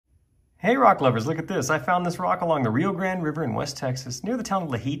Hey rock lovers, look at this. I found this rock along the Rio Grande River in West Texas near the town of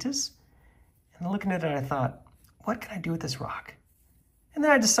Lajitas. And looking at it, I thought, what can I do with this rock? And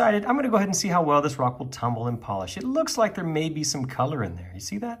then I decided I'm going to go ahead and see how well this rock will tumble and polish. It looks like there may be some color in there. You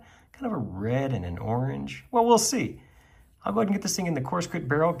see that? Kind of a red and an orange. Well, we'll see. I'll go ahead and get this thing in the coarse grit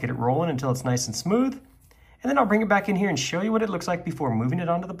barrel, get it rolling until it's nice and smooth. And then I'll bring it back in here and show you what it looks like before moving it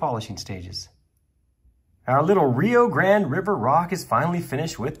onto the polishing stages. Our little Rio Grande River rock is finally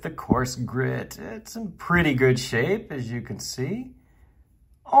finished with the coarse grit. It's in pretty good shape, as you can see.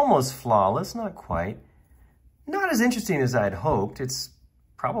 Almost flawless, not quite. Not as interesting as I'd hoped. It's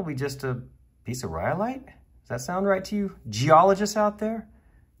probably just a piece of rhyolite. Does that sound right to you, geologists out there?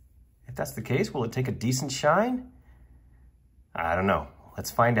 If that's the case, will it take a decent shine? I don't know.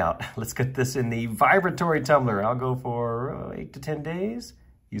 Let's find out. Let's get this in the vibratory tumbler. I'll go for 8 to 10 days.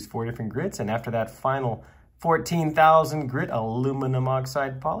 Use 4 different grits, and after that final 14,000 grit aluminum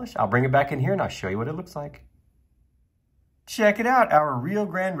oxide polish, I'll bring it back in here and I'll show you what it looks like. Check it out. Our Rio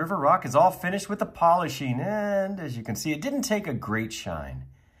Grande River rock is all finished with the polishing, and as you can see, it didn't take a great shine.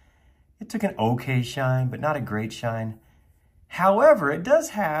 It took an okay shine, but not a great shine. However, it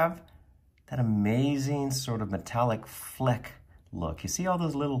does have that amazing sort of metallic fleck look. You see all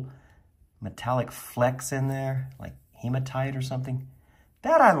those little metallic flecks in there, like hematite or something?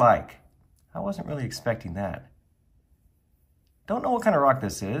 That I like. I wasn't really expecting that. Don't know what kind of rock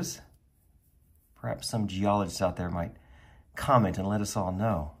this is. Perhaps some geologists out there might comment and let us all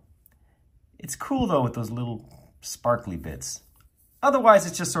know. It's cool though with those little sparkly bits. Otherwise,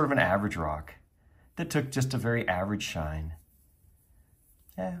 it's just sort of an average rock that took just a very average shine.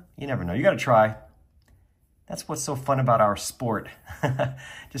 Yeah, you never know. You got to try. That's what's so fun about our sport.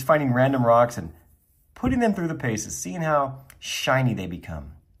 Just finding random rocks and putting them through the paces, seeing how shiny they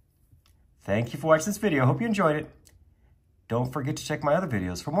become. Thank you for watching this video. Hope you enjoyed it. Don't forget to check my other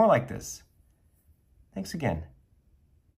videos for more like this. Thanks again.